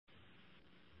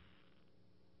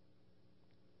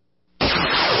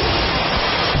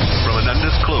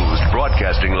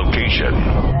broadcasting location.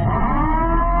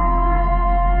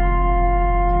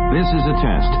 This is a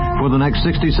test. For the next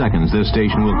 60 seconds, this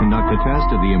station will conduct a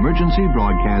test of the emergency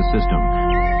broadcast system.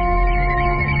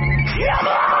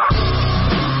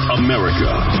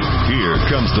 America, here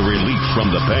comes the relief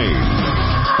from the pain.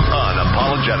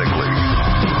 Unapologetically.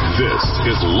 This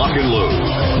is Lock and Load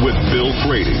with Bill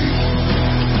Frady.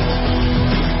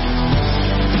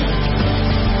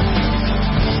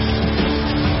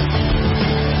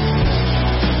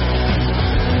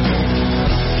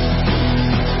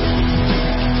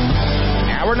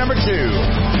 Hour number 2.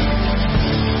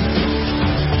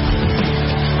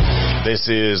 This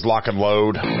is Lock and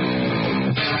Load.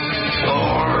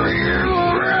 Are you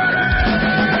ready?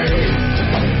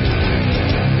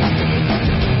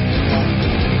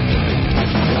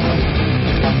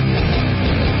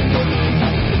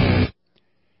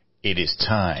 It is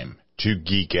time to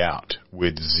geek out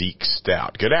with Zeke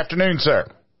Stout. Good afternoon, sir.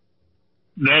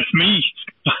 That's me.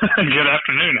 Good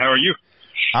afternoon. How are you?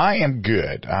 I am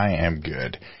good.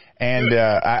 And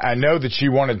I know that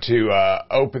you wanted to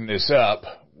open this up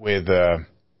with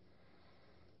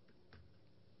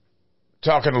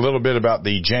talking a little bit about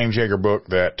the James Yeager book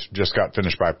that just got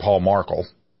finished by Paul Markle.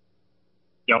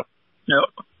 Yep.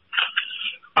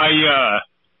 I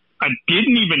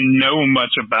didn't even know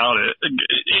much about it.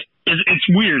 It's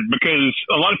weird because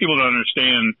a lot of people don't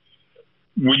understand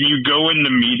when you go into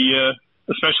media,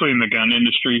 especially in the gun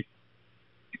industry,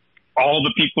 all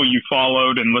the people you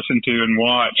followed and listened to and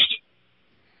watched,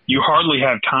 you hardly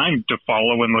have time to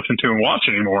follow and listen to and watch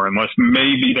anymore unless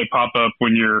maybe they pop up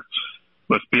when you're,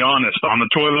 let's be honest, on the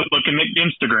toilet looking at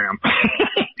Instagram.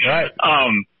 Right.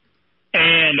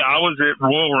 And I was at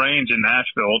Royal Range in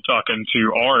Nashville talking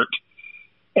to Art,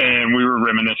 and we were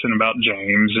reminiscing about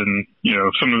James and, you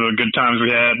know, some of the good times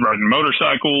we had riding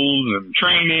motorcycles and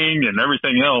training and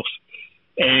everything else.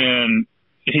 And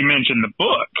he mentioned the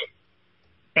book.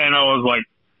 And I was like,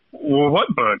 well, what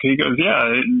book? He goes,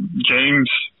 yeah, James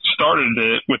started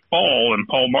it with Paul, and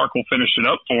Paul Markle finished it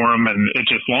up for him, and it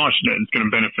just launched it. It's going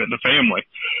to benefit the family.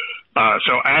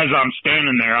 So as I'm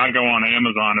standing there, I go on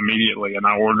Amazon immediately, and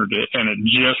I ordered it, and it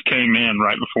just came in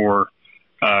right before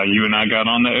you and I got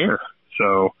on the air.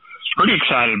 So pretty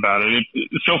excited about it.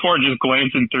 So far, just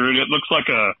glancing through it, it looks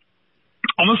like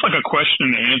almost like a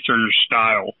question and answer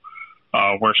style.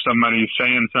 Where somebody's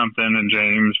saying something and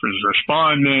James was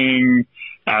responding,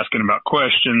 asking about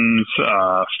questions,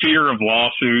 fear of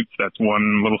lawsuits. That's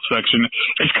one little section.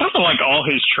 It's kind of like all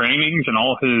his trainings and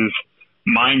all his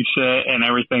mindset and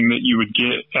everything that you would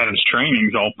get at his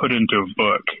trainings all put into a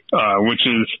book, which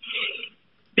is,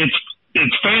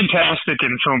 it's fantastic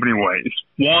in so many ways.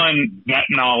 One, that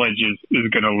knowledge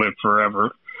is going to live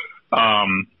forever.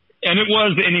 And it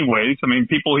was anyways. I mean,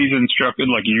 people he's instructed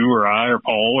like you or I or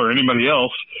Paul or anybody else,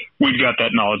 we've got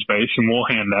that knowledge base and we'll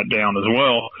hand that down as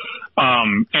well.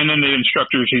 And then the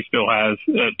instructors he still has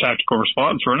at Tactical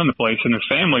Response running the place and his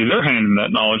family, they're handing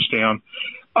that knowledge down.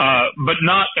 But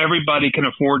not everybody can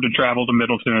afford to travel to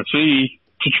Middle Tennessee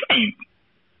to train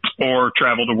or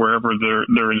travel to wherever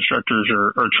their instructors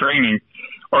are training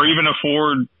or even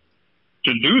afford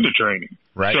to do the training.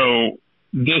 Right. So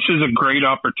this is a great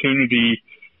opportunity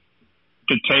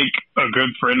to take a good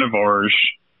friend of ours,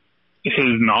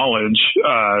 his knowledge,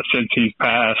 since he's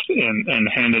passed and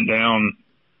hand it down,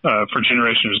 for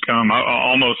generations to come. I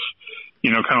almost,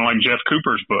 you know, kind of like Jeff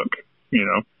Cooper's book, you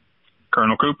know,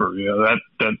 Colonel Cooper, you know,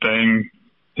 that thing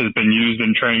has been used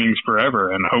in trainings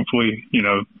forever. And hopefully, you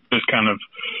know, this kind of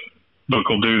book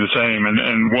will do the same.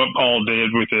 And what Paul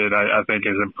did with it, I think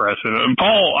is impressive. And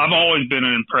Paul, I've always been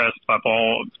impressed by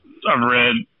Paul. I've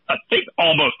read, I think,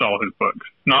 almost all his books.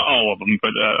 Not all of them, but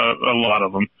a lot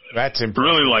of them. That's impressive.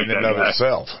 Really like in that and of guy.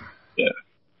 itself.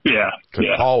 Yeah. Because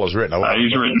Paul has written a lot.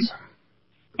 He's written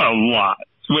a lot.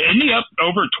 So isn't he up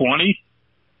over 20?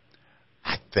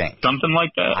 I think something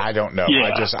like that. I don't know.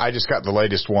 Yeah. I just got the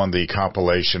latest one, the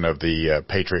compilation of the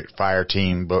Patriot Fire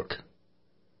Team book.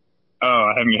 Oh,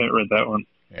 I haven't yet read that one.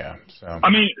 Yeah. So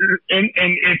I mean, and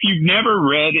if you've never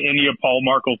read any of Paul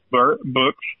Markle's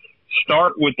books,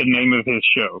 start with the name of his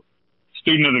show,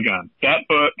 Student of the Gun. That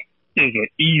book is an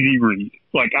easy read.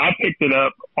 Like, I picked it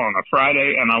up on a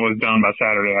Friday and I was done by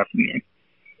Saturday afternoon.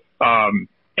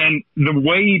 And the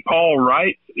way Paul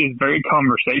writes is very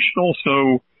conversational,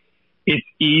 so it's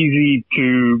easy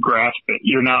to grasp it.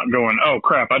 You're not going, oh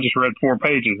crap, I just read 4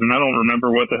 pages and I don't remember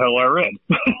what the hell I read.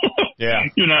 Yeah.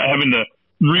 You're not having to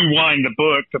rewind the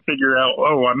book to figure out,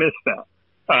 oh, I missed that.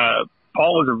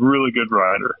 Paul is a really good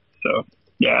writer. So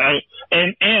yeah.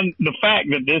 And the fact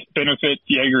that this benefits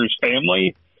Yeager's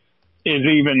family is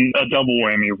even a double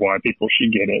whammy of why people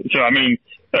should get it. So, I mean,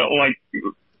 like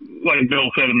like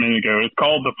Bill said a minute ago, it's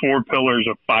called The Four Pillars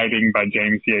of Fighting by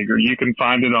James Yeager. You can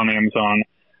find it on Amazon.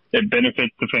 It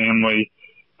benefits the family.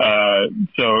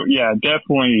 So yeah,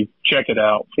 definitely check it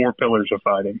out. Four Pillars of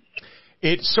Fighting.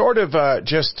 It sort of,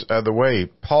 the way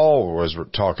Paul was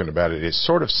talking about it, it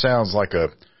sort of sounds like a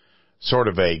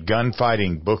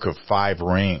gunfighting book of 5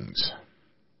 rings.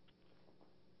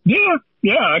 Yeah,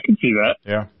 I can see that.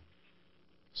 Yeah.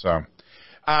 So.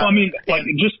 Well, I mean, like,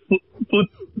 just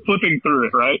flipping through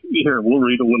it, right? Here, we'll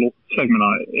read a little segment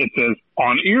on it. It says,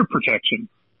 on ear protection.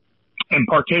 And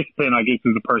participant, I guess,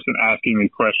 is the person asking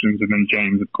these questions, and then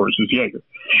James, of course, is Yeager.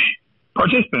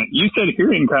 Participant, you said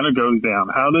hearing kind of goes down.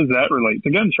 How does that relate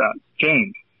to gunshots?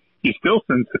 James, you still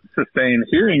sustain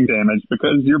hearing damage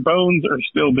because your bones are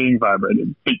still being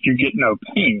vibrated, but you get no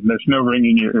pain. There's no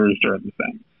ringing in your ears during the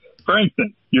thing. For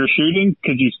instance, you're shooting,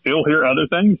 could you still hear other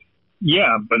things?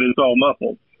 Yeah, but it's all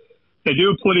muffled. They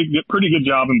do a pretty good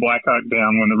job in Black Hawk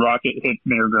Down when the rocket hits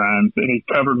near Grimes and he's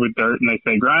covered with dirt and they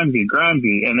say,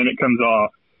 Grimesy, and then it comes off.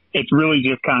 It's really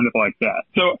just kind of like that.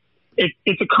 So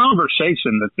it's a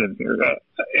conversation that's in here.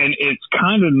 And it's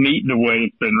kind of neat the way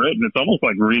it's been written. It's almost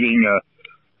like reading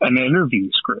an interview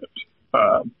script.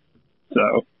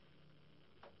 So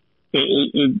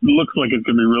it looks like it's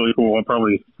going to be really cool. I'll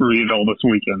probably read it all this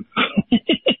weekend.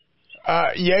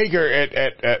 Yeager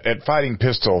at Fighting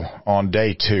Pistol on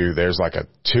day 2, there's like a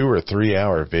 2 or 3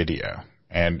 hour video,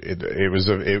 and it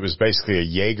was basically a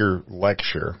Yeager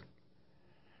lecture.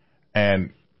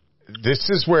 And this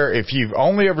is where, if you've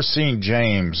only ever seen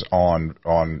James on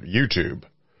YouTube,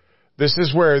 this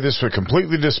is where this would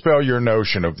completely dispel your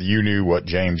notion of you knew what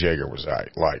James Yeager was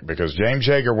like, because James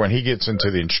Yeager, when he gets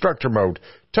into the instructor mode,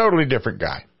 totally different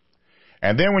guy.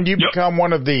 And then when you become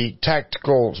one of the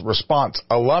tactical response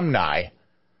alumni,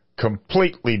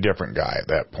 completely different guy at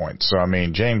that point. So, I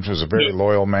mean, James was a very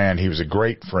loyal man. He was a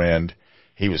great friend.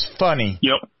 He was funny.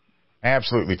 Yep.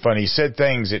 Absolutely funny. He said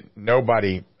things that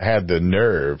nobody had the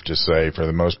nerve to say for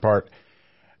the most part.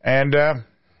 And, I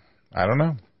don't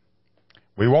know.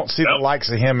 We won't see the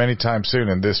likes of him anytime soon.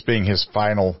 And this being his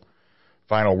final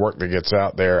work that gets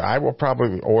out there, I will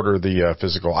probably order the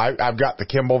physical. I've got the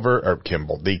Kindle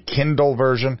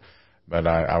version, but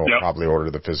I will probably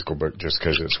order the physical book just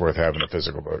because it's worth having a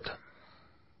physical book.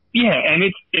 Yeah, and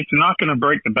it's not going to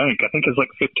break the bank. I think it's like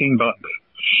 $15.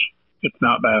 It's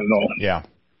not bad at all. Yeah.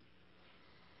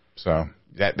 So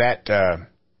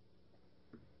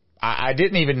I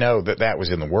didn't even know that was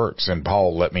in the works, and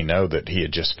Paul let me know that he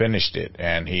had just finished it,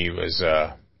 and he was.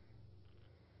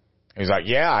 He's like,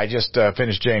 yeah, I just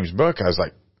finished James' book. I was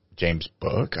like, James'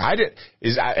 book?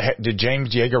 Did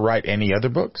James Yeager write any other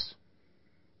books?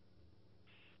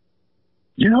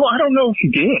 I don't know if he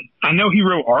did. I know he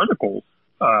wrote articles.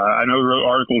 I know he wrote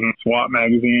articles in SWAT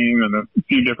magazine and a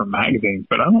few different magazines,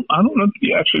 but I don't know if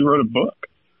he actually wrote a book.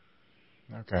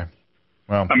 Okay.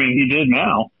 Well, I mean, he did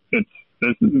now.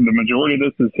 The majority of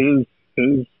this is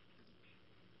his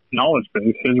knowledge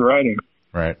base, his writing.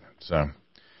 Right. So.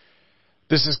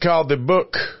 This is called The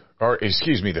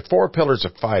 4 Pillars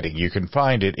of Fighting. You can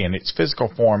find it in its physical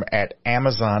form at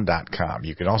Amazon.com.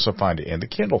 You can also find it in the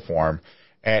Kindle form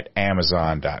at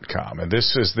Amazon.com. And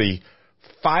this is the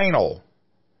final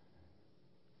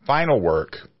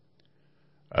work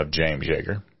of James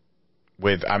Yeager.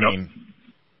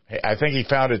 I think he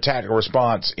founded Tactical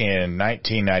Response in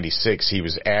 1996. He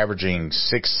was averaging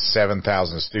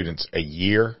 7,000 students a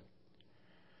year.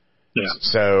 Yeah.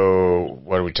 So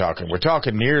what are we talking? We're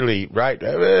talking nearly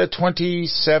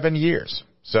 27 years.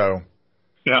 So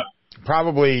yeah,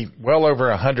 probably well over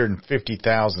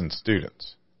 150,000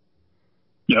 students.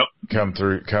 Yep.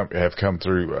 Have come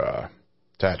through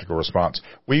Tactical Response.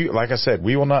 Like I said,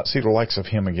 we will not see the likes of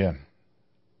him again.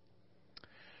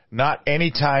 Not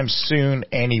anytime soon,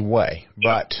 anyway.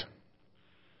 But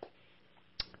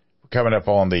we're coming up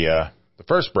on the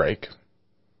first break.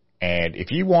 And if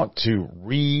you want to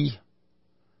reinvent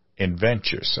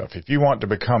yourself, if you want to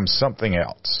become something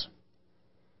else,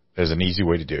 there's an easy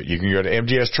way to do it. You can go to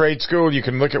MGS Trade School. You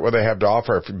can look at what they have to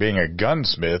offer. If being a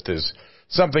gunsmith is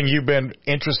something you've been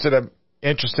interested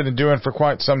in doing for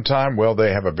quite some time, well,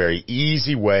 they have a very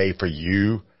easy way for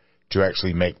you to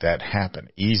actually make that happen.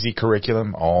 Easy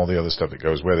curriculum, all the other stuff that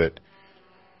goes with it.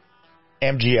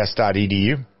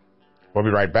 MGS.edu. We'll be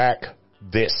right back.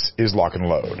 This is Lock and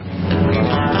Load.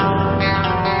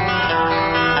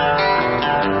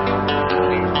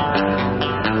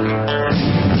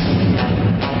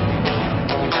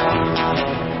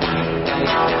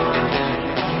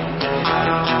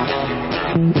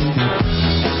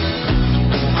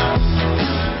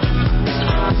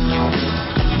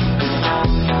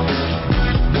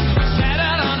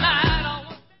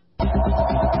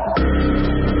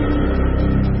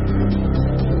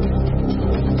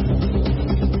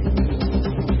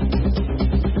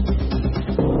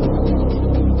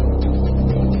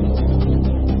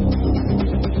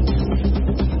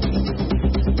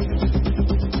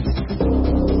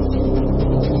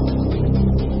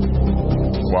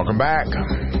 back.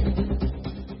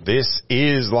 This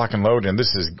is Lock and Load, and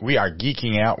we are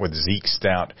geeking out with Zeke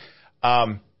Stout.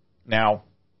 Now,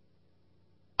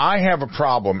 I have a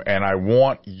problem, and I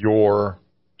want your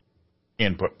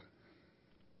input.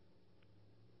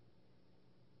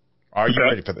 Are you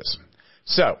ready for this?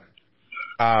 So,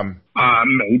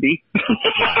 maybe.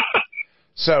 Yeah.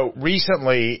 So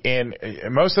recently,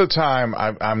 most of the time,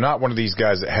 I'm not one of these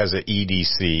guys that has an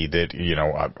EDC that,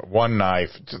 one knife.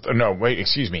 No, wait,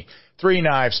 excuse me. 3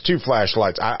 knives, 2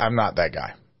 flashlights. I'm not that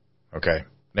guy. Okay.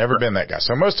 Never been that guy.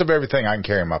 So most of everything I can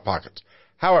carry in my pockets.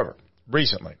 However,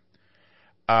 recently,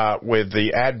 with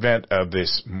the advent of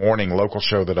this morning local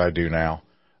show that I do now,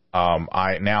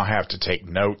 I now have to take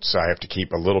notes. I have to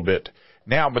keep a little bit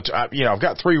now, but I've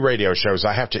got 3 radio shows.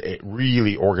 I have to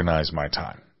really organize my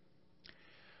time.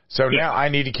 So now I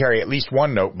need to carry at least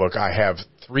one notebook. I have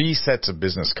 3 sets of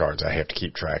business cards I have to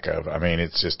keep track of. I mean,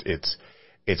 it's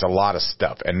a lot of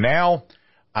stuff. And now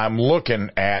I'm looking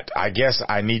at, I guess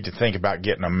I need to think about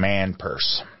getting a man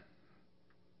purse.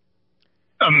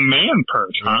 A man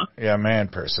purse, huh? Yeah, man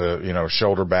purse.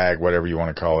 Shoulder bag, whatever you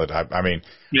want to call it. I mean,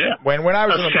 yeah. When I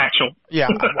was a satchel. Yeah,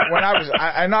 when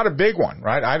I'm not a big one,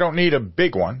 right? I don't need a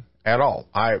big one at all.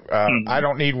 I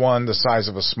don't need one the size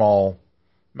of a small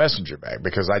messenger bag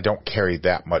because I don't carry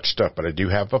that much stuff, but I do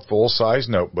have a full size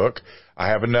notebook. I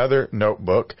have another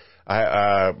notebook.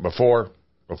 Before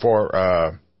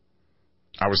I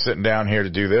was sitting down here to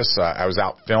do this, I was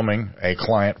out filming a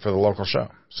client for the local show.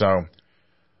 So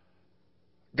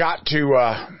got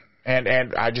to, and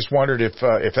I just wondered if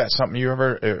that's something you have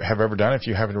ever done, if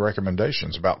you have any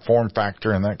recommendations about form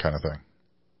factor and that kind of thing.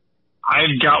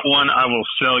 I've got one I will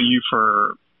sell you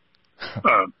for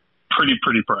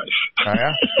pretty price. Oh,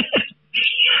 yeah?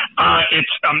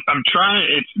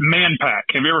 It's Man Pack.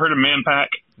 Have you ever heard of Man Pack?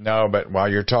 No, but while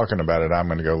you're talking about it, I'm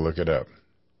going to go look it up.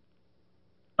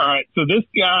 All right. So this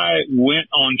guy went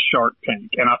on Shark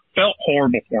Tank, and I felt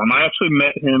horrible for him. I actually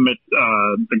met him at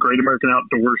the Great American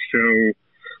Outdoor Show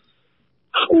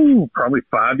probably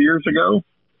 5 years ago,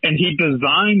 and he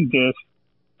designed this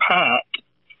pack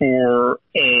for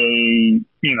a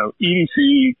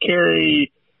EDC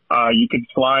carry. You could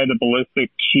slide a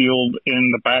ballistic shield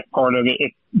in the back part of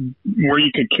it. Where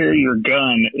you could carry your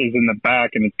gun is in the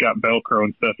back, and it's got Velcro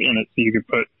and stuff in it, so you could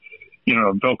put,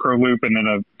 a Velcro loop and then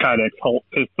a Kydex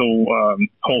pistol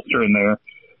holster in there.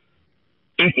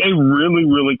 It's a really,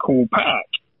 really cool pack.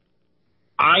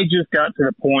 I just got to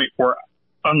the point where,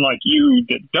 unlike you,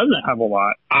 that doesn't have a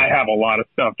lot, I have a lot of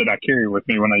stuff that I carry with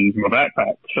me when I use my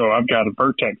backpack. So I've got a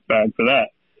Vertex bag for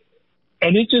that.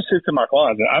 And it just sits in my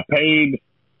closet. I paid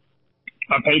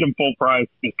him full price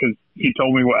because he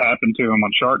told me what happened to him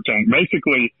on Shark Tank.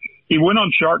 Basically, he went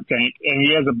on Shark Tank and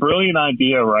he has a brilliant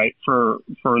idea, right, for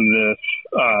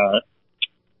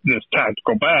this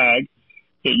tactical bag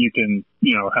that you can,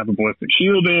 have a ballistic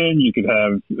shield in, you could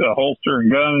have a holster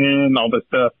and gun in, all this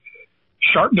stuff.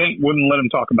 Shark Tank wouldn't let him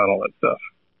talk about all that stuff.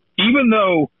 Even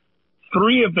though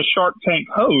 3 of the Shark Tank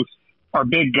hosts are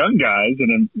big gun guys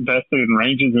and invested in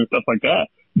ranges and stuff like that,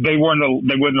 they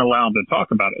wouldn't allow him to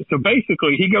talk about it. So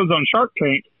basically, he goes on Shark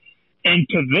Tank, and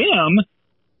to them,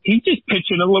 he's just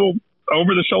pitching a little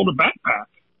over-the-shoulder backpack.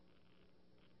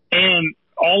 And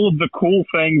all of the cool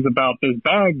things about this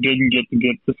bag didn't get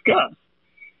discussed.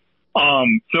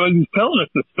 So as he's telling us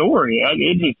the story,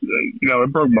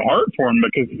 it broke my heart for him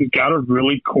because he's got a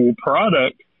really cool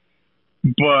product,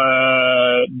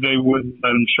 but they wouldn't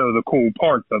let him show the cool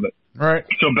parts of it. Right.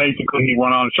 So basically, he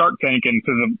went on Shark Tank, and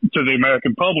to the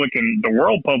American public and the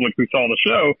world public who saw the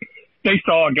show, they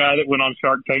saw a guy that went on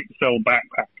Shark Tank to sell a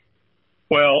backpack.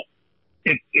 Well,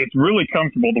 it's really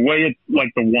comfortable. The way it's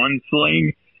like the one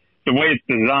sling, the way it's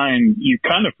designed, you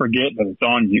kind of forget that it's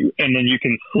on you, and then you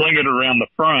can sling it around the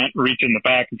front, reach in the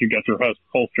back if you got your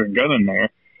holster and gun in there.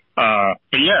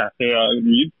 But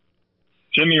you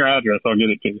send me your address, I'll get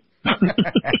it to you.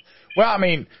 Well, I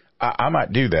mean, I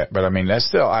might do that, but I mean, that's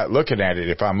still, looking at it,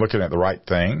 if I'm looking at the right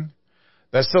thing,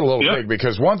 that's still a little big,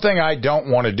 because one thing I don't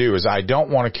want to do is I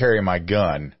don't want to carry my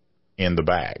gun in the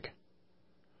bag.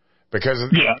 Because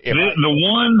the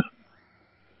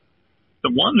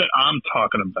one that I'm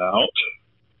talking about,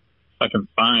 if I can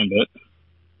find it,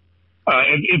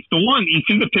 it's the one, you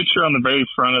see the picture on the very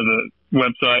front of the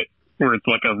website where it's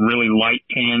like a really light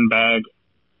tan bag?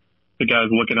 The guy's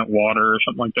looking at water or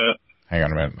something like that. Hang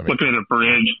on a minute. Looking at a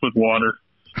bridge with water.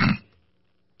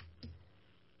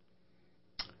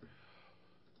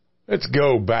 Let's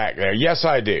go back there. Yes,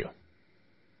 I do.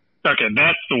 Okay,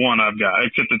 that's the one I've got,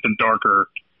 except it's a darker,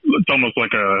 it's almost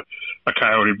like a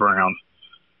coyote brown.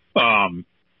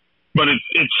 But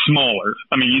it's smaller.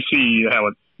 I mean, you see how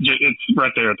it's it's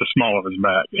right there at the small of his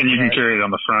back, and you can carry it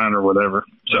on the front or whatever.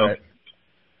 So. Right.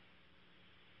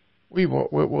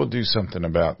 We'll do something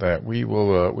about that.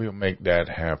 We'll make that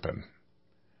happen.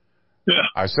 Yeah.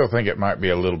 I still think it might be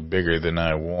a little bigger than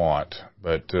I want,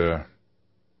 but we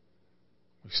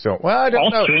still. Well, I don't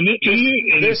know. I'll send it to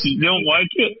you, and if you don't like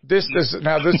it, does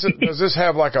this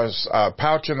have like a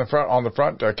pouch in the front on the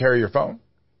front to carry your phone?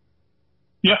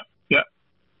 Yeah.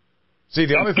 See,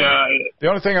 the only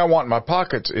thing I want in my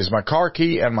pockets is my car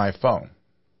key and my phone.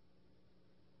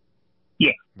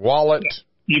 Yeah. Wallet.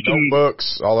 Yeah.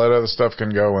 Notebooks, all that other stuff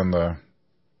can go in the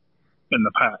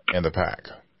pack. In the pack.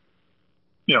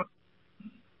 Yeah.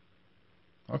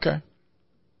 Okay.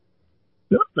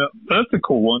 Yeah, that's a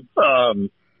cool one.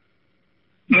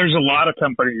 There's a lot of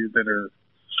companies that are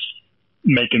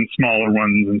making smaller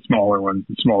ones and smaller ones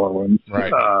and smaller ones.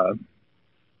 Right.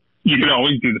 You can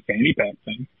always do the fanny pack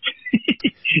thing.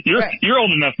 You're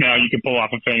old enough now. You can pull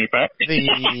off a fanny pack.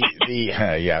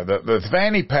 The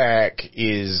fanny pack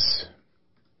is.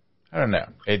 I don't know.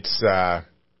 It's the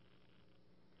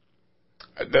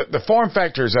form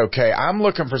factor is okay. I'm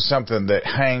looking for something that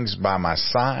hangs by my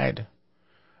side.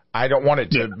 I don't want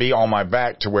it to be on my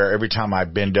back to where every time I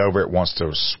bend over, it wants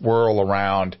to swirl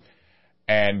around.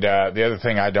 And the other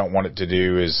thing I don't want it to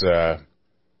do is,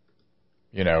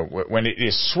 when it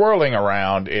is swirling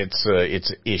around, it's an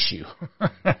issue.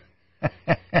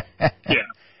 Yeah.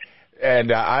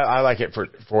 And I like it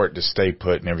for it to stay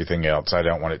put and everything else. I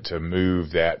don't want it to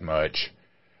move that much.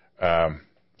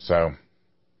 So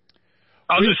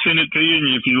I'll just send it to you,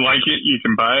 and if you like it, you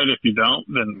can buy it. If you don't,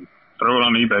 then throw it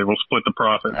on eBay. We'll split the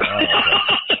profit. Okay.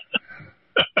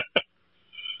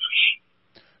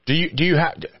 Do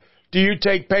you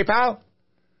take PayPal?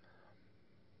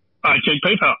 I take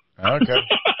PayPal. Okay.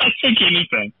 I take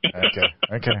anything.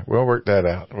 Okay. We'll work that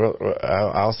out.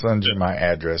 I'll send you my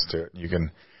address to it. You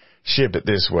can ship it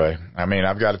this way. I mean,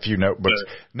 I've got a few notebooks.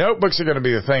 Sure. Notebooks are going to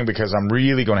be the thing because I'm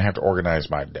really going to have to organize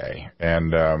my day.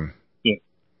 And,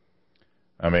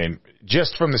 I mean,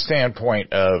 just from the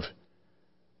standpoint of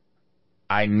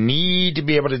I need to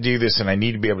be able to do this and I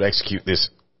need to be able to execute this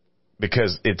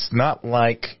because it's not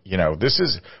like, this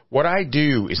is what I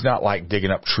do is not like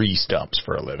digging up tree stumps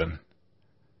for a living.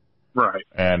 Right.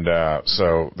 And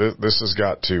so this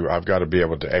I've got to be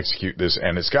able to execute this,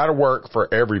 and it's got to work for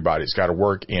everybody. It's got to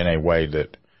work in a way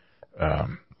that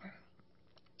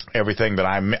everything that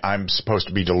I'm supposed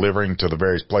to be delivering to the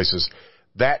various places,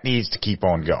 that needs to keep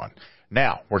on going.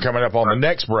 Now, we're coming up on the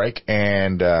next break,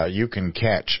 and you can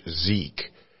catch Zeke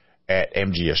at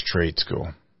MGS Trade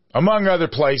School. Among other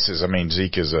places. I mean,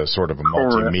 Zeke is a sort of a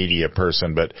multimedia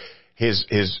person, but his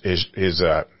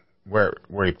where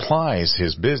he plies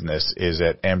his business is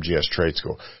at MGS Trade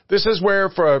School. This is where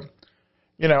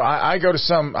I go to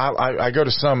some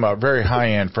very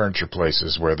high end furniture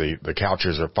places where the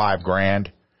couches are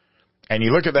 $5,000, and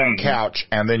you look at that couch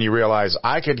and then you realize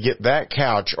I could get that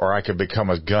couch or I could become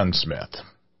a gunsmith.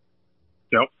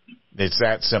 Yep. It's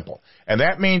that simple. And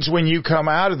that means when you come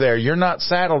out of there, you're not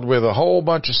saddled with a whole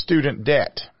bunch of student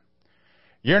debt.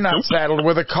 You're not saddled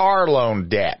with a car loan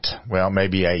debt. Well,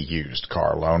 maybe a used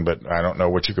car loan, but I don't know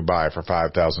what you could buy for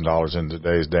 $5,000 in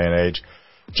today's day and age.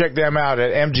 Check them out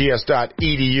at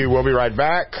mgs.edu. We'll be right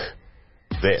back.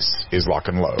 This is Lock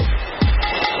and Load.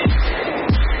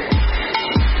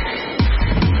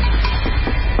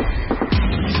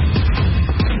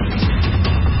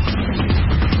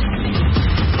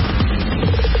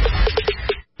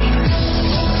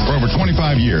 For over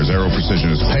 25 years, Aero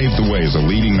Precision has paved the way as a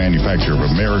leading manufacturer of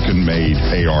American-made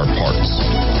AR parts.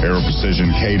 Aero Precision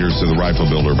caters to the rifle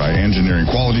builder by engineering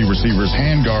quality receivers,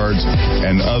 handguards,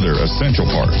 and other essential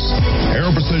parts.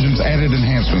 Aero Precision's added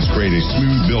enhancements create a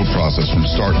smooth build process from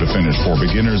start to finish for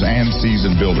beginners and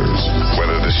seasoned builders.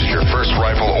 Whether this is your first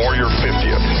rifle or your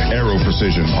 50th, Aero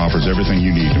Precision offers everything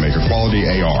you need to make a quality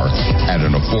AR at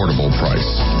an affordable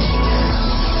price.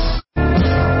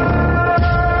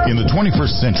 In the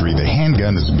 21st century, the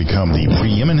handgun has become the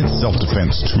preeminent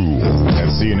self-defense tool. At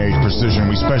C&H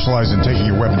Precision, we specialize in taking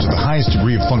your weapon to the highest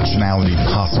degree of functionality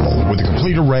possible. With a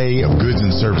complete array of goods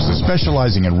and services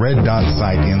specializing in red dot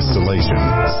sight installation,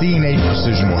 C&H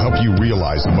Precision will help you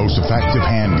realize the most effective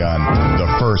handgun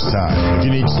the first time. If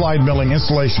you need slide milling,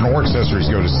 installation, or accessories,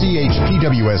 go to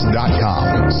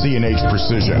chpws.com. C&H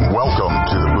Precision. Welcome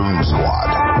to the Boom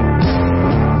Squad.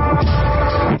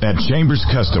 At Chambers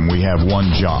Custom, we have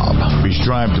one job. We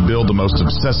strive to build the most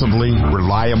obsessively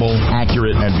reliable,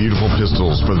 accurate, and beautiful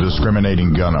pistols for the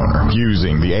discriminating gun owner.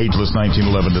 Fusing the ageless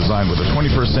 1911 design with a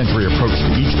 21st century approach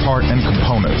to each part and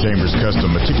component, Chambers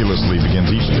Custom meticulously begins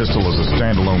each pistol as a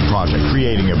standalone project,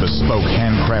 creating a bespoke,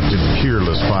 handcrafted,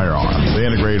 peerless firearm. They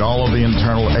integrate all of the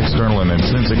internal, external, and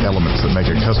intrinsic elements that make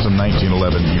a custom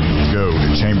 1911 unique. Go to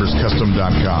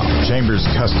chamberscustom.com. Chambers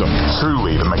Custom,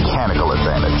 truly the mechanical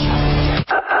advantage.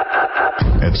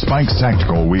 At Spikes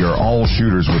Tactical, we are all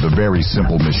shooters with a very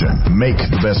simple mission. Make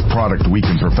the best product we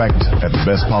can perfect at the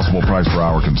best possible price for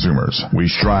our consumers. We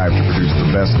strive to produce the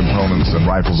best components and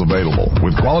rifles available,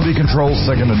 with quality control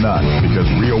second to none, because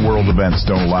real-world events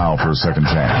don't allow for a second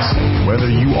chance.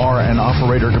 Whether you are an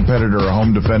operator, competitor, or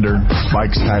home defender,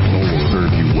 Spikes Tactical will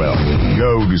serve you well.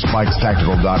 Go to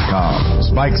spikestactical.com.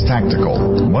 Spikes Tactical,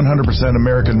 100%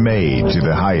 American-made to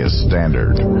the highest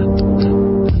standard.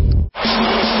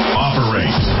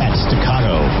 Operate. At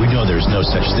Staccato, we know there's no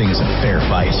such thing as a fair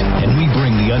fight, and we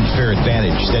bring the unfair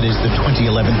advantage that is the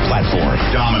 2011 platform.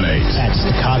 Dominate. At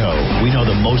Staccato, we know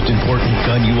the most important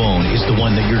gun you own is the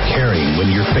one that you're carrying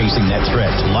when you're facing that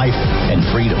threat to life and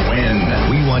freedom. Win.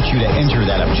 We want you to enter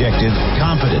that objective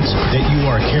confident that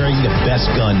you are carrying the best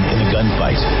gun in the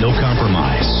gunfight. No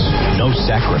compromise. No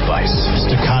sacrifice.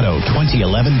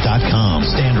 Staccato2011.com.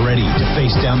 Stand ready to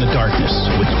face down the darkness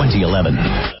with 2011.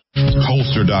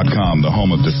 Holster.com, the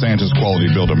home of DeSantis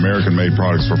quality-built American-made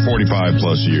products for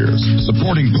 45-plus years.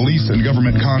 Supporting police and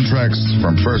government contracts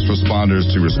from first responders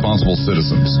to responsible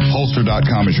citizens.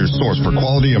 Holster.com is your source for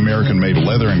quality American-made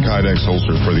leather and Kydex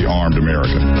holsters for the armed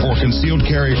American. For concealed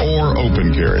carry or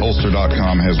open carry,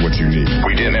 Holster.com has what you need.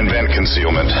 We didn't invent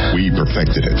concealment. We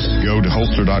perfected it. Go to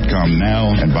Holster.com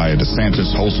now and buy a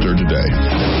DeSantis holster today.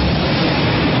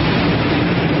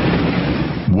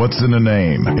 What's in a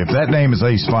name? If that name is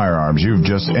Ace Firearms, you've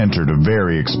just entered a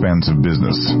very expensive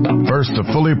business. First, a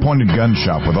fully appointed gun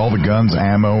shop with all the guns,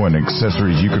 ammo, and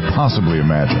accessories you could possibly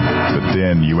imagine. But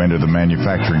then you enter the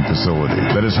manufacturing facility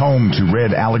that is home to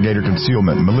Red Alligator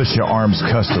Concealment, Militia Arms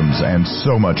Customs, and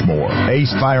so much more.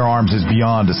 Ace Firearms is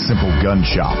beyond a simple gun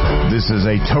shop. This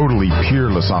is a totally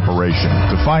peerless operation.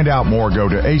 To find out more, go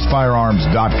to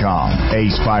acefirearms.com.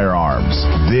 Ace Firearms.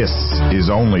 This is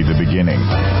only the beginning.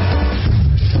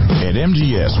 At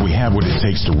MGS, we have what it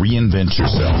takes to reinvent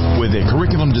yourself. With a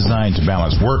curriculum designed to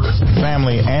balance work,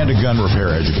 family, and a gun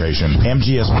repair education,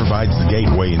 MGS provides the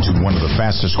gateway into one of the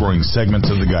fastest-growing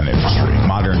segments of the gun industry.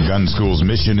 Modern Gun School's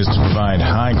mission is to provide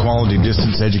high-quality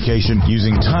distance education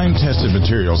using time-tested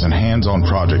materials and hands-on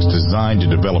projects designed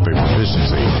to develop a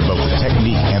proficiency in both the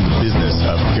technique and the business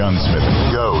of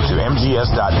gunsmithing. Go to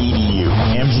mgs.edu.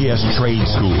 MGS Trade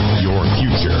School. Your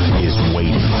future is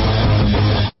waiting.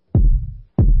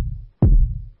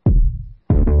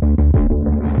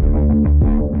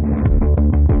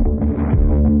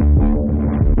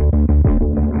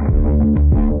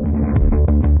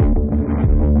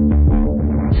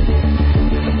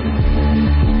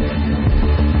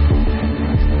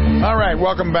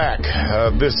 Welcome back.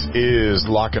 This is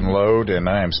Lock and Load, and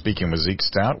I am speaking with Zeke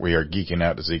Stout. We are geeking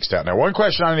out to Zeke Stout. Now, one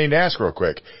question I need to ask real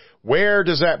quick. Where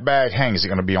does that bag hang? Is it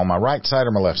going to be on my right side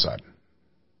or my left side?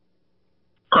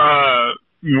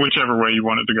 Whichever way you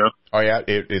want it to go. Oh, yeah?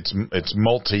 It's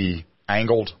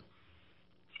multi-angled?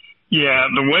 Yeah,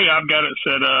 the way I've got it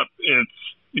set up,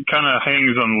 it kind of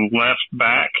hangs on the left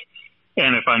back,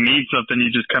 and if I need something, you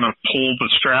just kind of pull the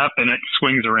strap, and it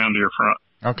swings around to your front.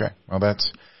 Okay. Well,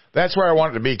 that's where I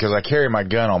want it to be, because I carry my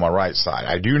gun on my right side.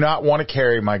 I do not want to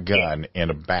carry my gun in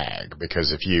a bag,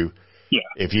 because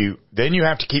then you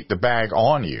have to keep the bag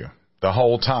on you the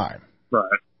whole time.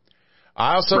 Right.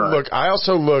 I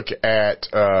also look at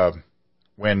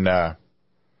when I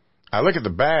look at the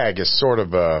bag as sort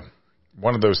of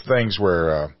one of those things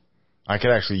where I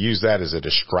could actually use that as a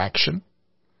distraction.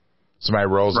 Somebody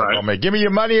rolls up on me, give me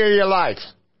your money or your life.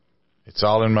 It's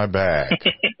all in my bag.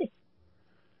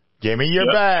 Give me your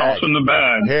bag. Toss in the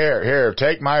bag. Here,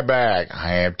 take my bag.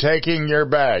 I am taking your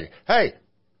bag. Hey,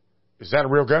 is that a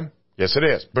real gun? Yes, it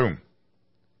is. Boom.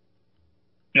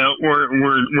 You know,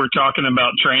 we're talking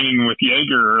about training with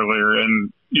Jaeger earlier,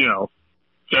 and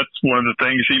that's one of the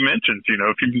things he mentions.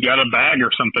 If you've got a bag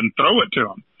or something, throw it to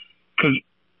him, because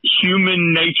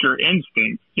human nature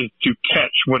instinct is to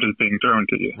catch what is being thrown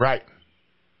to you. Right.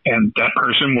 And that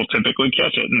person will typically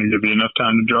catch it, and give you enough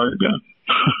time to draw your gun.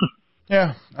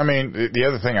 Yeah, I mean, the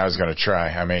other thing I was going to try,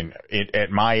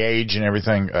 at my age and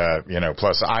everything,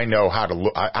 plus I know how to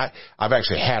look. I've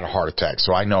actually had a heart attack,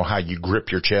 so I know how you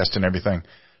grip your chest and everything.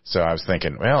 So I was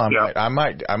thinking, well, I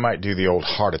might do the old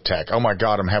heart attack. Oh my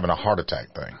God, I'm having a heart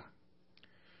attack thing.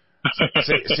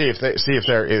 see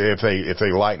if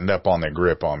they lightened up on their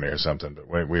grip on me or something. But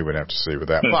we would have to see with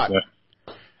that. But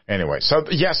anyway, so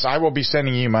yes, I will be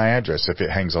sending you my address if it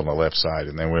hangs on the left side,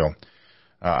 and then we'll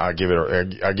I give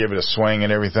it a swing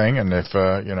and everything. And if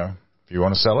if you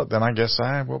want to sell it, then I guess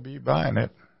I will be buying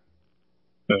it.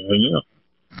 Yeah.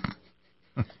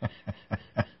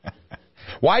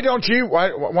 Why aren't you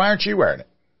wearing it?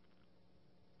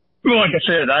 Well, like I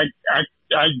said, I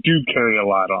do carry a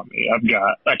lot on me.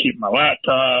 I keep my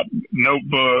laptop,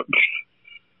 notebooks,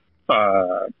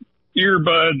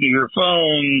 earbuds,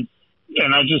 earphones,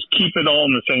 and I just keep it all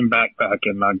in the same backpack,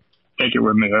 and I take it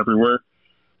with me everywhere.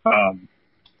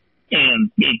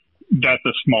 And that's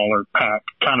a smaller pack,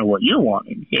 kind of what you're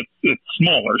wanting. It's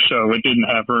smaller, so it didn't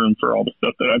have room for all the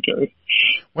stuff that I carry.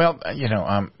 Well,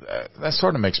 that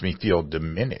sort of makes me feel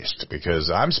diminished because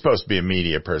I'm supposed to be a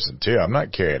media person too. I'm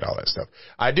not carrying all that stuff.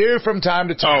 I do from time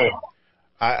to time.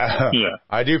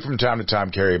 I do from time to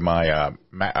time carry my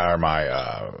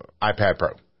iPad Pro.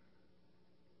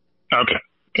 Okay,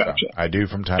 gotcha. So I do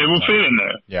from time to time. It will fit in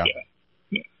there. Yeah.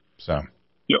 So.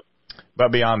 Yep.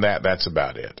 But beyond that, that's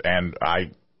about it. And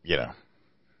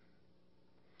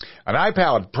an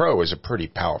iPad Pro is a pretty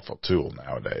powerful tool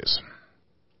nowadays.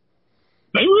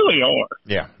 They really are.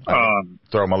 Yeah.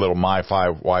 Throw my little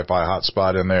Wi-Fi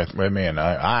hotspot in there with me, and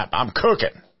I'm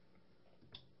cooking.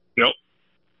 Yep.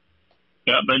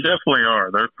 Yeah, they definitely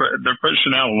are. They're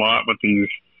pushing out a lot with these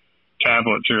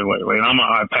tablets here lately. And I'm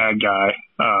an iPad guy,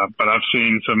 but I've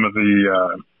seen some of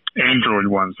the Android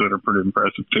ones that are pretty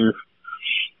impressive too.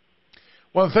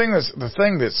 Well, the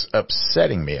thing that's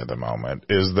upsetting me at the moment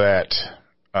is that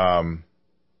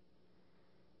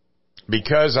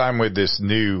because I'm with this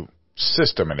new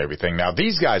system and everything, now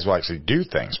these guys will actually do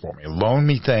things for me, loan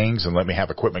me things and let me have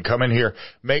equipment come in here,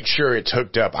 make sure it's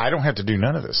hooked up. I don't have to do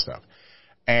none of this stuff.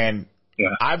 And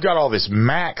I've got all this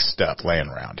Mac stuff laying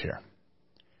around here.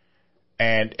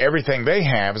 And everything they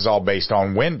have is all based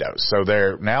on Windows. So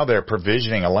they're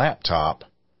provisioning a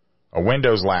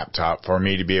Windows laptop for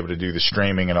me to be able to do the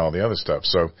streaming and all the other stuff.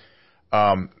 So,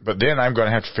 but then I'm going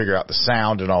to have to figure out the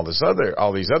sound and all these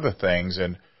other things.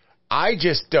 And I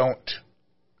just don't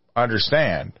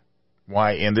understand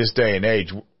why in this day and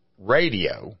age,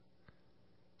 radio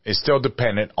is still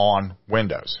dependent on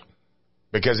Windows,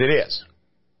 because it is.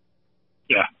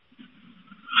 Yeah.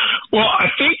 Well, I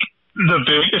think the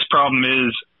biggest problem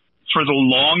is for the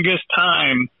longest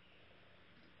time,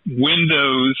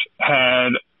 Windows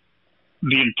had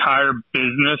the entire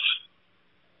business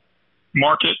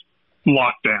market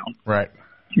locked down. Right.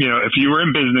 If you were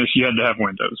in business, you had to have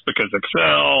Windows because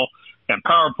Excel and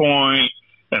PowerPoint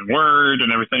and Word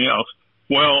and everything else.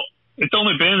 Well, it's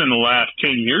only been in the last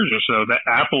 10 years or so that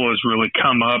Apple has really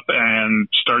come up and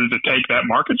started to take that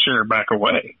market share back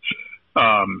away.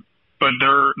 But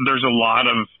there's a lot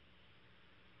of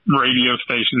radio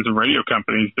stations and radio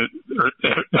companies that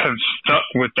have stuck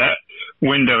with that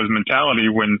Windows mentality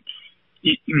when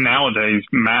nowadays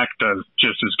Mac does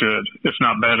just as good, if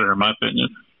not better, in my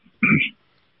opinion.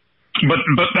 But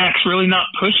Mac's really not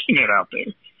pushing it out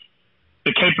there.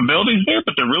 The capability's there,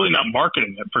 but they're really not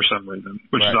marketing it for some reason,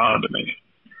 which is odd to me.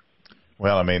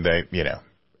 Well, I mean,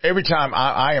 every time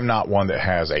I am not one that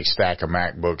has a stack of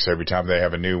MacBooks. Every time they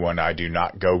have a new one, I do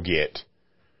not go get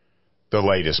the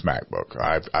latest MacBook.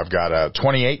 I've got a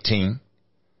 2018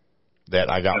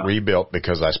 that I got rebuilt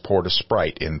because I poured a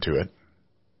Sprite into it.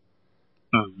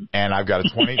 And I've got a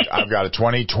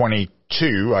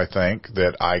 2022, I think,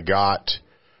 that I got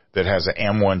that has an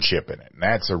M1 chip in it. And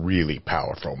that's a really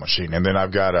powerful machine. And then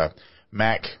I've got a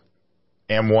Mac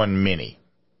M1 Mini.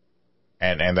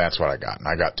 And that's what I got. And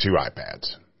I got 2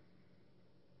 iPads.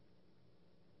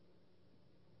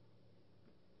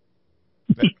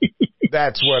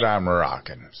 That's what I'm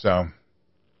rocking. So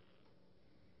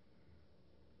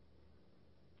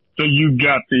you've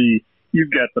got the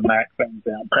Mac thing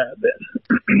down pat then.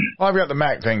 Well, I've got the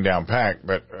Mac thing down pat,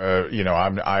 but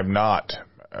I'm not.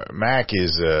 Mac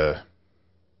is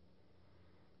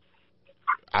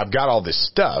I've got all this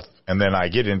stuff, and then I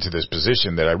get into this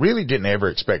position that I really didn't ever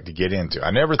expect to get into.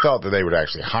 I never thought that they would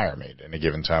actually hire me at any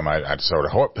given time. I'd sort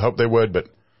of hope they would, but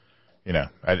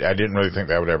I didn't really think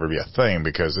that would ever be a thing,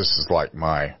 because this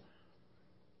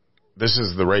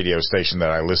is the radio station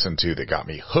that I listened to that got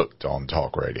me hooked on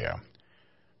talk radio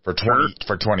for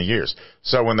 20 years.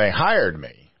 So when they hired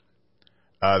me,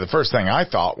 the first thing I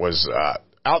thought was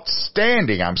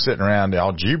outstanding. I'm sitting around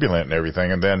all jubilant and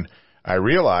everything, and then I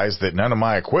realized that none of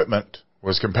my equipment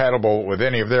was compatible with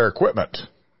any of their equipment.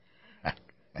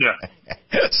 Yeah.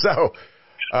 So,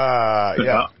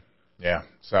 yeah.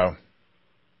 So,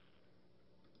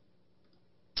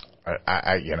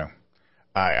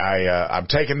 I'm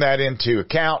taking that into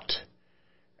account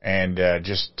and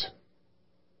just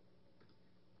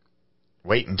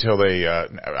wait until they.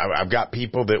 I've got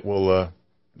people that will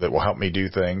help me do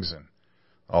things and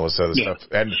all this other stuff.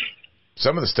 And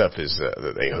some of the stuff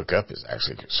that they hook up is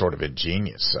actually sort of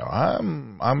ingenious. So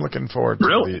I'm looking forward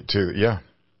to yeah.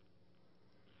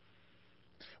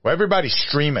 Well, everybody's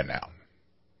streaming now.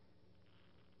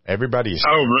 Everybody's.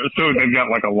 Oh, so they've got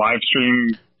like a live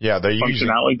stream. Yeah, they're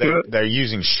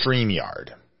using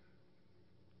StreamYard.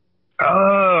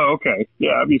 Oh, okay.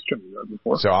 Yeah, I've used StreamYard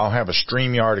before. So I'll have a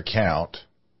StreamYard account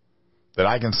that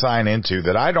I can sign into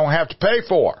that I don't have to pay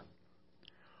for.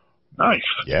 Nice.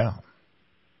 Yeah.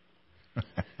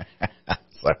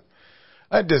 So,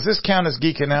 does this count as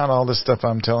geeking out, all this stuff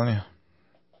I'm telling you?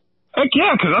 Heck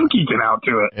yeah, because I'm geeking out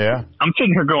to it. Yeah. I'm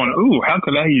sitting here going, ooh, how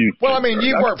could I use Well, I mean,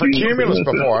 you've worked for Cumulus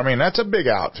before. I mean, that's a big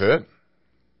outfit.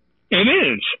 It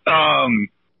is. And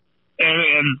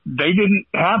they didn't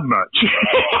have much.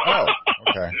 Oh,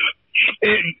 okay.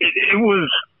 It was,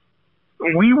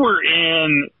 we were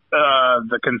in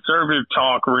the conservative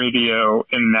talk radio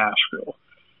in Nashville.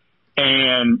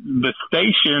 And the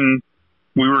station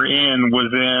we were in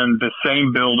was in the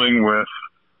same building with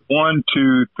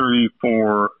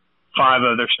 5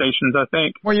 other stations, I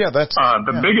think. Well, yeah, that's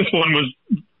the biggest one was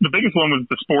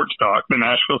the sports talk, the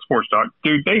Nashville sports talk.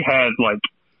 Dude, they had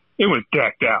it was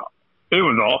decked out. It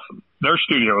was awesome. Their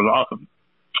studio was awesome.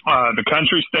 The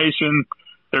country station,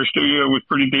 their studio was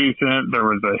pretty decent. There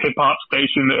was a hip hop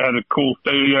station that had a cool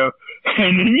studio.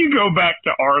 And then you go back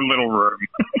to our little room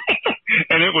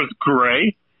and it was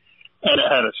gray and it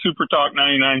had a Super Talk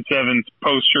 99.7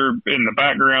 poster in the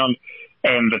background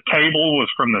and the table was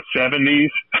from the 70s.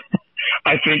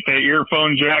 I think the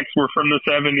earphone jacks were from the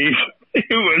 70s. It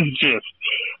was just,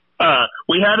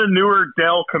 we had a newer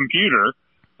Dell computer,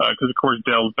 cause of course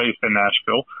Dell's based in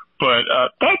Nashville, but,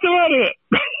 that's about it.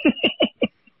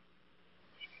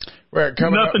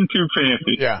 Nothing too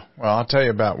fancy. Yeah. Well, I'll tell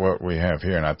you about what we have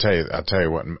here and I'll tell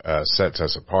you what, sets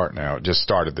us apart now. It just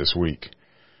started this week,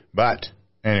 but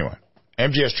anyway,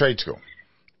 MGS Trade School.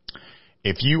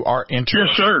 If you are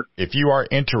if you are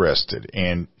interested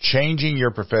in changing your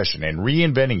profession and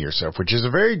reinventing yourself, which is a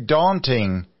very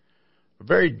daunting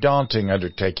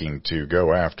undertaking to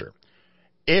go after,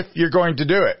 if you're going to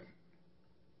do it,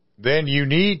 then you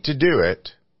need to do it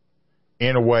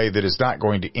in a way that is not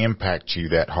going to impact you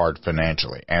that hard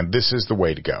financially. And this is the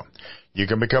way to go. You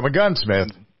can become a gunsmith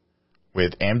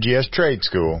with MGS Trade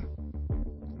School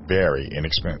very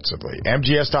inexpensively.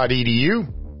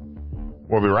 MGS.edu.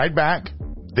 We'll be right back.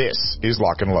 This is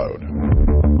Lock and Load.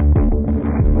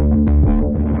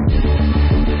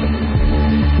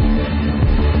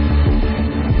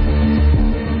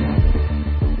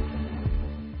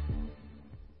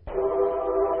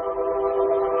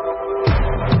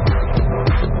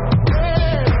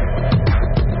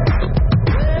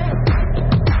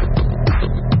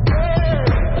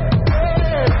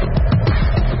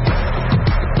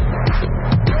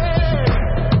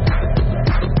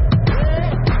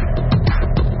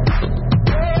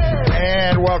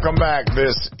 Welcome back.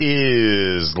 This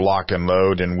is Lock and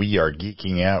Load, and we are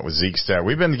geeking out with Zeke Stout.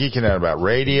 We've been geeking out about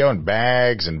radio and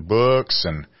bags and books,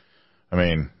 and I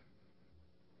mean,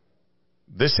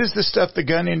 this is the stuff the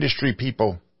gun industry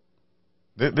people,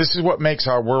 this is what makes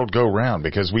our world go round,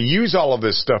 because we use all of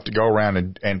this stuff to go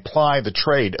around and ply the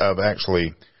trade of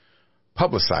actually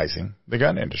publicizing the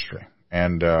gun industry.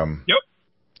 And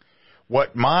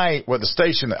what the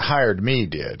station that hired me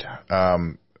did,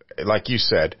 like you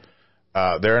said,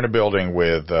 they're in a building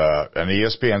with an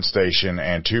ESPN station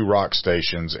and 2 rock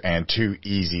stations and 2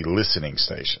 easy listening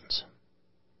stations.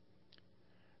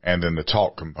 And then the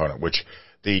talk component, which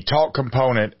the talk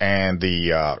component and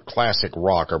the classic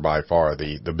rock are by far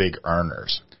the big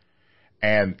earners.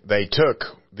 And they took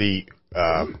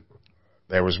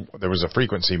there was a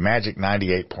frequency, Magic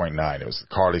 98.9. It was the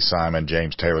Carly Simon,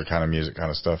 James Taylor kind of music kind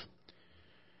of stuff.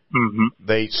 Mm-hmm.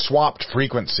 They swapped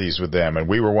frequencies with them, and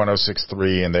we were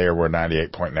 106.3 and they were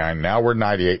 98.9. Now we're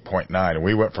 98.9, and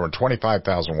we went from a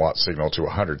 25,000 watt signal to a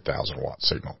 100,000 watt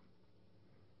signal.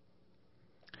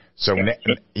 So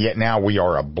yet now we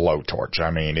are a blowtorch.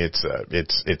 I mean, it's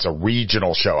a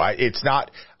regional show. I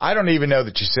don't even know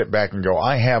that you sit back and go,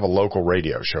 I have a local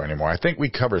radio show anymore. I think we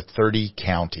cover 30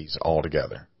 counties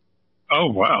altogether.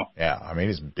 Oh, wow. Yeah. I mean,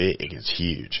 it's big. It's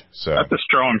huge. So that's a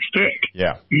strong stick.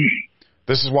 Yeah.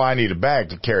 This is why I need a bag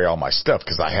to carry all my stuff,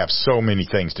 because I have so many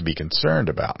things to be concerned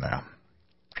about now.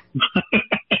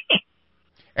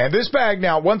 And this bag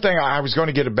now, one thing, I was going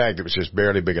to get a bag that was just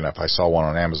barely big enough. I saw one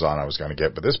on Amazon I was going to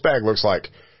get, but this bag looks like,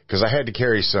 because I had to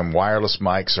carry some wireless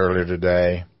mics earlier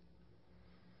today.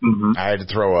 I had to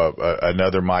throw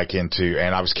another mic into,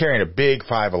 and I was carrying a big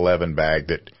 511 bag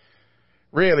that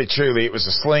really, truly, it was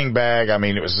a sling bag. I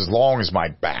mean, it was as long as my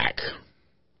back.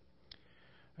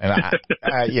 And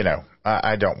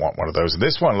I don't want one of those.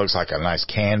 This one looks like a nice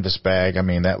canvas bag. I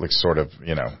mean, that looks sort of,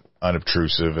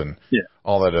 unobtrusive and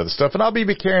all that other stuff. And I'll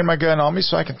be carrying my gun on me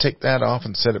so I can take that off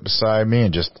and set it beside me.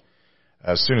 And just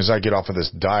as soon as I get off of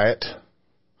this diet,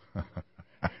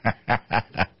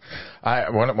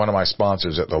 one of my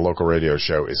sponsors at the local radio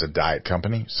show is a diet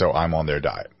company, so I'm on their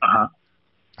diet.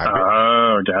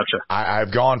 Gotcha.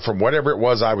 I've gone from whatever it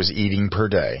was I was eating per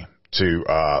day to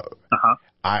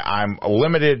I'm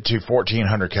limited to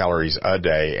 1,400 calories a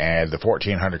day, and the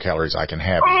 1,400 calories I can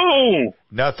have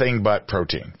nothing but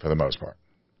protein for the most part.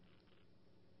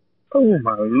 Oh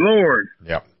my Lord!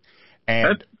 Yep.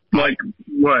 And that's like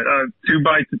what? 2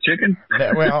 bites of chicken?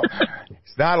 Well,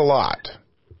 it's not a lot.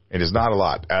 It is not a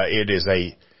lot. It is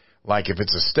like if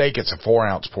it's a steak, it's a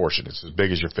 4-ounce portion. It's as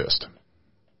big as your fist.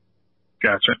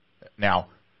 Gotcha. Now,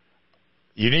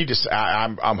 you need to.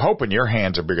 I'm hoping your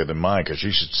hands are bigger than mine, because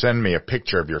you should send me a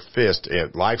picture of your fist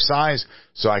at life size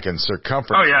so I can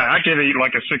circumference. Oh yeah, I could eat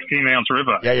like a 16-ounce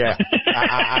ribeye. Yeah.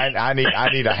 I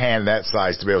need a hand that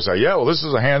size to be able to say, yeah, well, this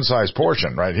is a hand-sized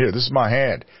portion right here. This is my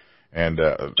hand. And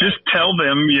just tell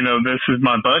them, this is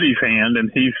my buddy's hand,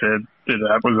 and he said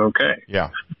that was okay. Yeah.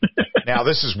 Now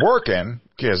this is working,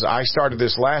 because I started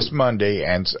this last Monday,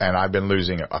 and I've been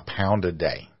losing a pound a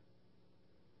day.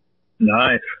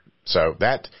 Nice. So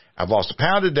I've lost a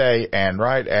pound a day and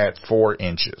right at 4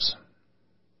 inches.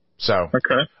 So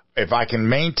if I can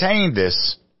maintain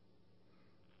this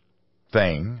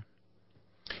thing,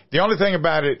 the only thing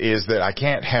about it is that I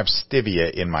can't have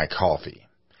stevia in my coffee.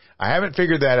 I haven't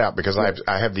figured that out, because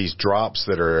I have these drops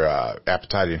that are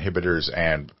appetite inhibitors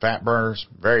and fat burners,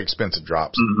 very expensive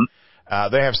drops.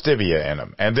 They have stevia in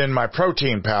them. And then my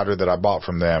protein powder that I bought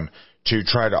from them to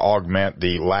try to augment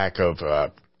the lack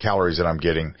of calories that I'm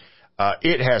getting,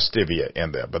 it has stevia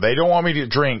in them. But they don't want me to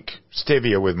drink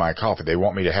stevia with my coffee. They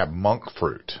want me to have monk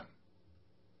fruit.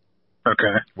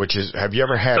 Okay. Which is, have you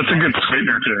ever had? That's a good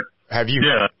sweetener too. Have you?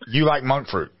 Yeah. You like monk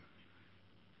fruit?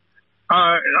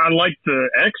 I like the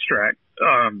extract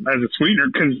as a sweetener,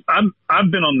 because I've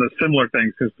been on the similar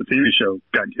thing since the TV show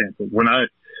got canceled. When I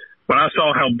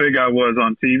saw how big I was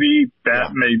on TV,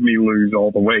 that made me lose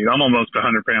all the weight. I'm almost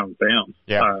 100 pounds down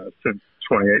since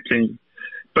 2018.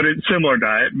 But it's similar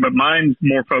diet, but mine's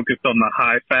more focused on the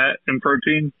high fat and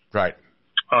protein. Right.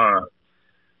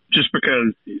 Just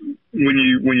because when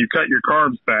you cut your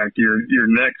carbs back, your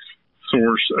next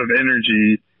source of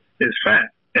energy is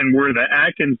fat. And where the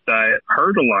Atkins diet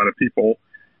hurt a lot of people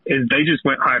is they just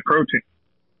went high protein,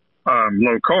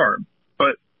 low carb.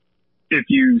 But if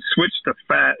you switch to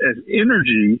fat as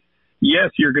energy,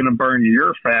 yes, you're going to burn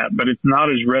your fat, but it's not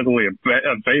as readily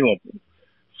available.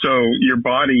 So your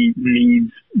body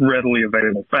needs readily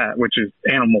available fat, which is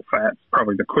animal fat,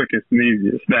 probably the quickest and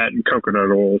easiest, that and coconut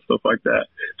oil, stuff like that.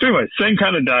 So anyway, same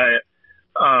kind of diet.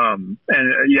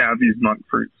 I've used monk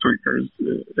fruit sweeteners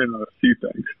in a few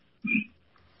things.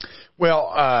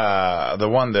 Well, the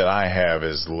one that I have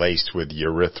is laced with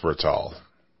erythritol.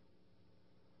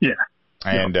 Yeah.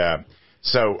 And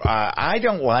so I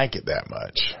don't like it that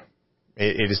much.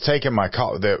 It has taken my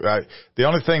coffee. The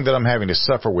only thing that I'm having to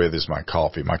suffer with is my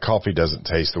coffee. My coffee doesn't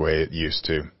taste the way it used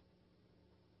to.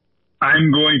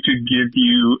 I'm going to give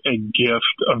you a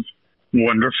gift of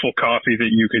wonderful coffee that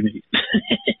you can eat.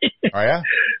 Oh, yeah?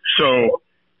 So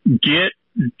get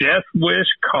Death Wish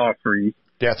coffee.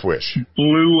 Death Wish.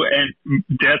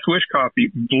 Death Wish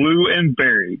coffee, blue and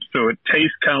berried. So it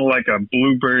tastes kind of like a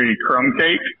blueberry crumb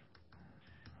cake.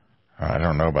 I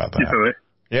don't know about that. You know it?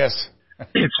 Yes.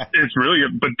 It's really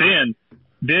good. But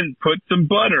then put some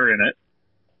butter in it.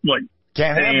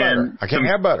 Can't have butter. I can't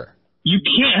have butter. You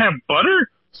can't have butter?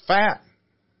 It's fat.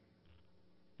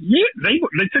 Yeah, they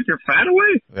took your fat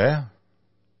away? Yeah.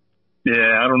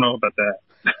 Yeah, I don't know about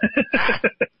that.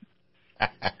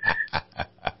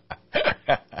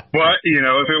 But,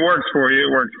 if it works for you,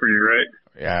 it works for you, right?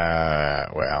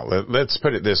 Well, let's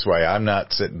put it this way. I'm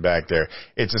not sitting back there.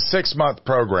 It's a 6-month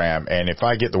program, and if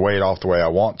I get the weight off the way I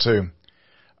want to,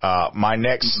 my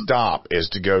next stop is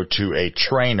to go to a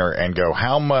trainer and go,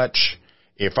 how much,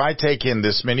 if I take in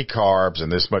this many carbs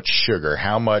and this much sugar,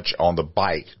 how much on the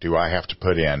bike do I have to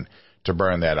put in to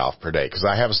burn that off per day? Because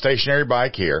I have a stationary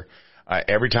bike here.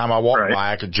 Every time I walk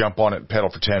by, I could jump on it and pedal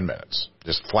for 10 minutes.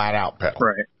 Just flat out pedal.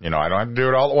 Right. I don't have to do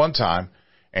it all at one time,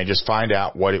 and just find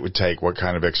out what it would take, what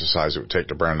kind of exercise it would take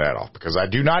to burn that off. Because I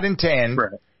do not intend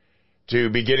to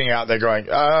be getting out there going,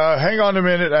 hang on a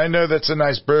minute, I know that's a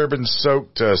nice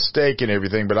bourbon-soaked steak and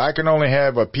everything, but I can only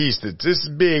have a piece that's this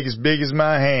big as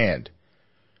my hand.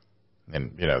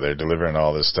 And, you know, they're delivering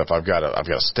all this stuff. I've got a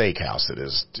steakhouse that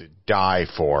is to die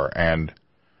for, and,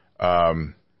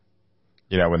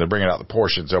 you know, when they're bringing out the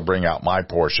portions, they'll bring out my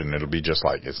portion. It'll be just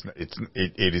like,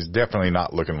 it is definitely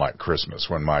not looking like Christmas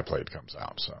when my plate comes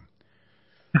out, so.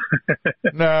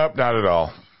 No, not at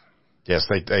all. Yes,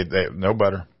 they no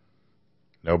butter.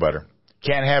 No butter.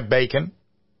 Can't have bacon,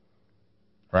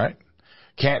 right?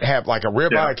 Can't have, like a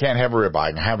ribeye, I can't have a ribeye.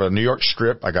 I can have a New York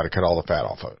strip, I got to cut all the fat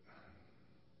off of it.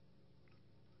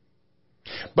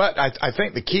 But I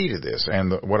think the key to this,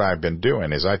 and what I've been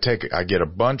doing, is I get a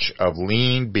bunch of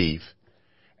lean beef,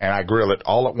 and I grill it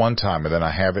all at one time, and then I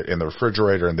have it in the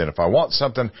refrigerator, and then if I want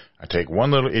something, I take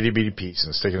one little itty-bitty piece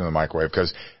and stick it in the microwave,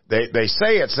 because they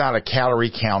say it's not a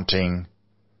calorie-counting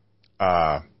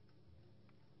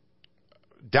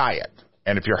diet.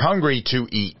 And if you're hungry to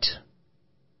eat,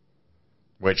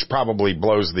 which probably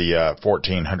blows the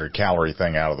 1,400 calorie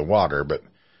thing out of the water, but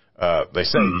they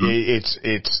say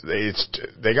it's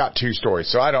they got two stories,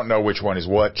 so I don't know which one is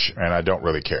which, and I don't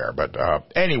really care. But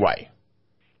anyhow,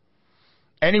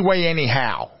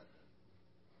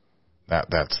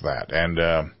 that's that.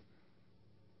 And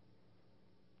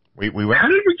we went. How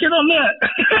did we get on that?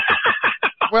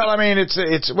 Well, I mean,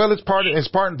 it's part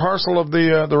and parcel of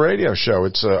the radio show.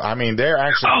 It's I mean, they're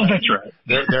actually that's right.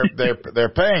 they're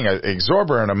paying an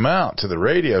exorbitant amount to the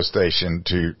radio station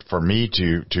for me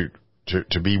to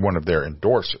be one of their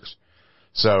endorsers.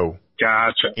 So,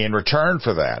 gotcha. In return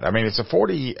for that, I mean, it's a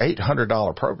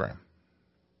 $4,800 program.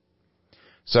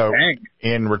 So,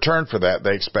 in return for that,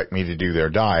 they expect me to do their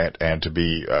diet and to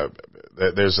be.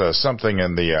 There's something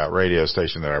in the radio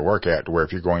station that I work at where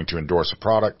if you're going to endorse a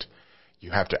product,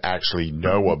 you have to actually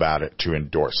know about it to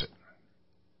endorse it.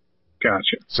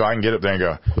 Gotcha. So I can get up there and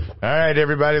go, all right,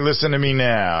 everybody, listen to me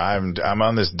now. I'm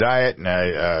on this diet,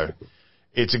 and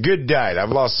it's a good diet. I've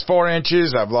lost 4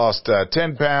 inches. I've lost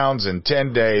 10 pounds in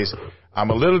 10 days. I'm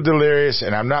a little delirious,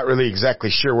 and I'm not really exactly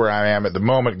sure where I am at the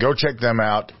moment. Go check them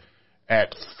out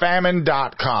at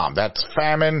famine.com. That's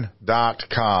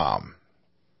famine.com.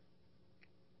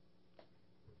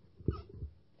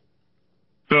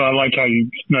 So I like how you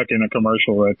snuck in a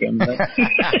commercial right then. Right?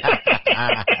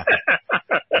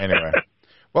 Anyway.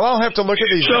 Well, I'll have to look at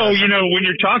these. So, guys. You know, when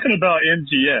you're talking about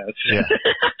MGS. Yeah.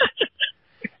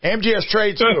 MGS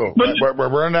Trade School. We're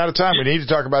running out of time. We need to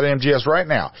talk about MGS right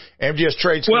now. MGS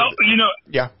Trade School. Well, you know.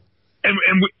 Yeah.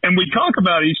 And we talk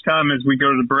about each time as we go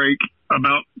to the break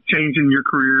about changing your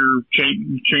career,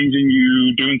 changing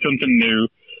you, doing something new.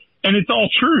 And it's all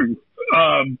true.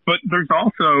 But there's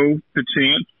also the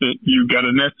chance that you've got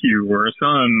a nephew or a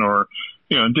son or,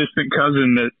 you know, a distant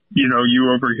cousin that, you know,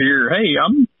 you overhear, hey,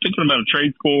 I'm thinking about a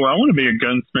trade school. I want to be a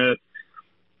gunsmith.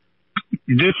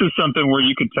 This is something where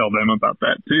you could tell them about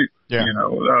that too. Yeah. You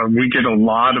know, we get a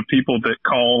lot of people that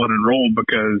call and enroll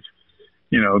because,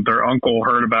 you know, their uncle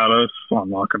heard about us on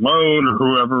Lock and Load or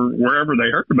wherever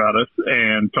they heard about us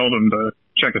and told them to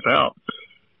check us out.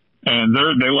 And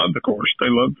they love the course. They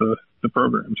love the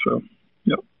program. So,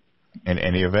 yep. In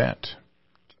any event,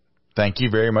 thank you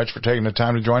very much for taking the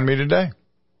time to join me today.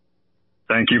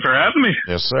 Thank you for having me.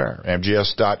 Yes, sir.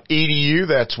 MGS.edu.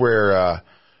 That's where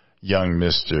young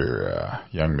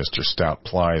Mr. Stout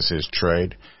plies his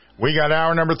trade. We got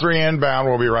hour number 3 inbound.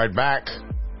 We'll be right back.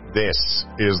 This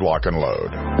is Lock and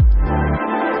Load.